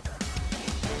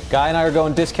 Guy and I are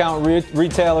going discount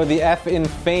retailer, the F in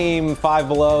Fame, 5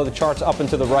 below. The chart's up and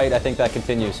to the right. I think that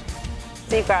continues.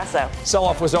 Steve Grasso.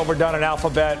 Sell-off was overdone in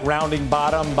Alphabet, rounding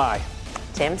bottom. Buy.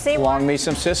 Tim Seymour. Long me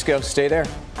some Cisco. Stay there.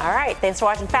 All right. Thanks for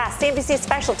watching Fast. CNBC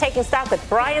special Taking Stock with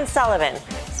Brian Sullivan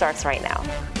starts right now.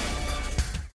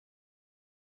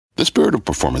 The spirit of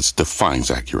performance defines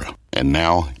Acura, and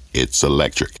now it's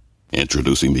electric.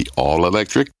 Introducing the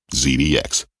all-electric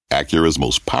ZDX, Acura's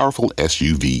most powerful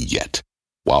SUV yet.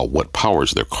 While what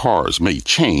powers their cars may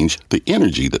change, the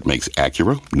energy that makes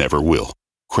Acura never will.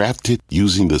 Crafted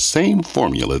using the same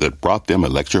formula that brought them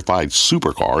electrified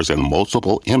supercars and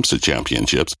multiple IMSA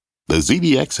championships, the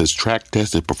ZDX has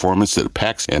track-tested performance that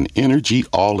packs an energy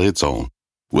all its own.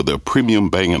 With a premium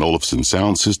Bang & Olufsen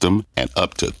sound system and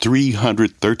up to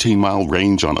 313-mile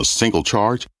range on a single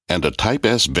charge, and a Type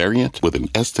S variant with an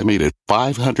estimated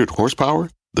 500 horsepower,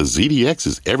 the ZDX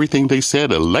is everything they said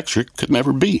electric could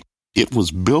never be. It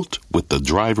was built with the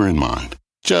driver in mind,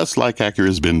 just like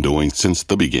Acura's been doing since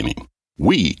the beginning.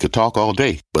 We could talk all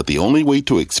day, but the only way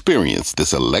to experience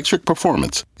this electric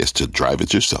performance is to drive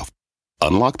it yourself.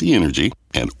 Unlock the energy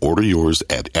and order yours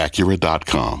at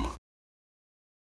Acura.com.